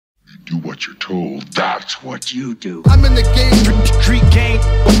what you're told, that's what you do. I'm in the game, street game.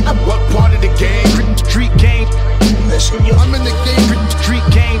 What part of the game? Street game. Listen, yo, I'm in the game, street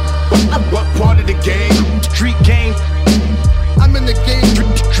game. What part of the game? Street game. I'm in the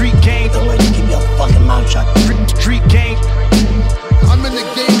game, street game. Don't let you keep your fucking mouth shut. Street game. I'm in the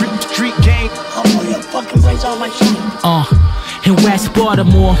game, street game. I'll blow your fucking brains out my shit. In West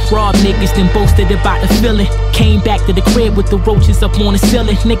Baltimore, robbed niggas, then boasted about the feeling. Came back to the crib with the roaches up on the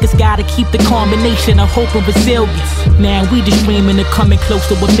ceiling. Niggas gotta keep the combination of hope and resilience. Now we just dreaming of coming close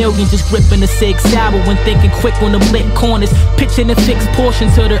to a million. Just gripping the Sig Sauer and thinking quick on the lit corners. Pitching the fixed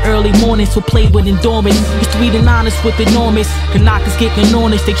portion till the early morning, so play with endurance. Just reading honest with enormous. The knockers getting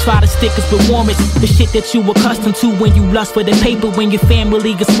honest, they try to stick us with warmth. The shit that you accustomed to when you lust for the paper. When your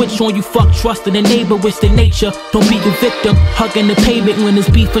family gets switch on you, fuck trust in the neighbor, it's the nature. Don't be a victim, hugging the pavement when there's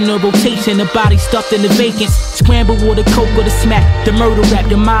beef in the rotation. The body stuffed in the vacants. Scramble or the coke or the smack. The murder rap,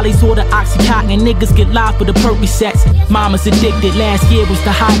 the mollies or the oxycontin. Niggas get live for the Percocets. Mama's addicted, last year was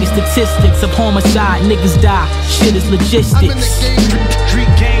the highest statistics of homicide. Niggas die, shit is logistics. I'm in the game,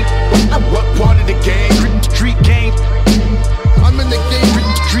 street game. What part of the game? Street game. I'm in the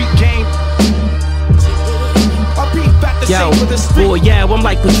game, street game. Yo, Royale, I'm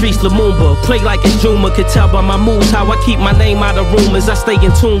like Patrice Lumumba. Play like it's Juma, could tell by my moves how I keep my name out of rumors. I stay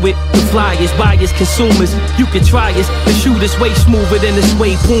in tune with the flyers, buyers, consumers. You can try us, the shoot is way smoother than the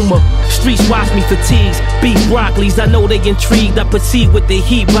suede Puma. Streets watch me fatigues, beef broccolis, I know they intrigued. I proceed with the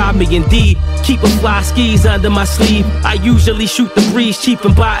heat by me indeed. Keep a fly skis under my sleeve. I usually shoot the breeze, cheap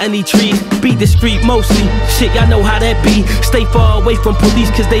and buy any trees. Be discreet mostly, shit y'all know how that be. Stay far away from police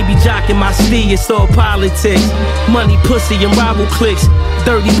cause they be jocking my steed. It's all politics, money, pussy and rival clicks.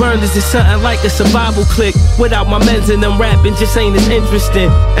 Dirty burners is something like a survival click. Without my men's and them rapping just ain't as interesting.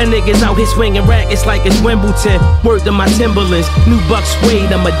 And niggas out here swinging rackets like it's Wimbledon. Word to my Timberlands, new buck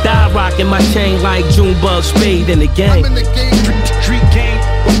suede. I'ma die rocking my chain like Junebug Spade in the game. I'm in the game, street game.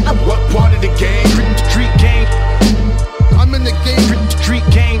 What part of the game? Street game. I'm in the game, street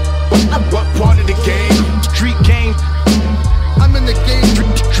game. What part of the game? Street game. I'm in the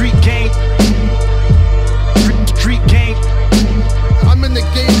game, street game. Street game. I'm in the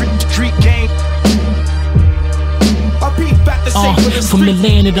game, street game. From the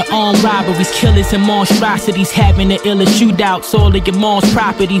land of the armed robberies, killers and monstrosities, having the illest shootouts, all of your mom's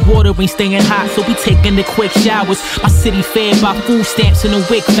property. Water ain't staying hot, so we taking the quick showers. My city fed by food stamps and the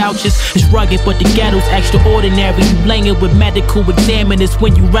WIC vouchers. It's rugged, but the ghetto's extraordinary. You laying with medical examiners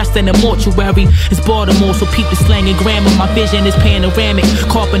when you rest in the mortuary. It's Baltimore, so peep the slang and grammar. My vision is panoramic,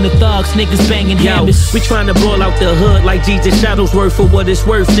 carping the thugs, niggas banging hammers. We tryna ball out the hood like Jesus Shuttlesworth. For what it's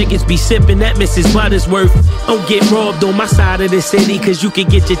worth, niggas be sipping that Mrs. Buttersworth. Don't get robbed on my side of the city, cause you can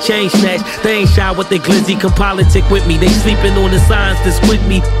get your chain snatched. They ain't shy with the glizzy, come politic with me. They sleeping on the signs that's with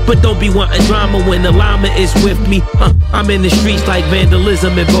me, but don't be wanting drama when the llama is with me. I'm in the streets like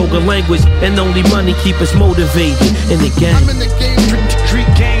vandalism and vulgar language, and only money keep us motivated in the game. I'm in the game, street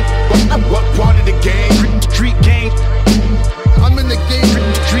game. What part of the game?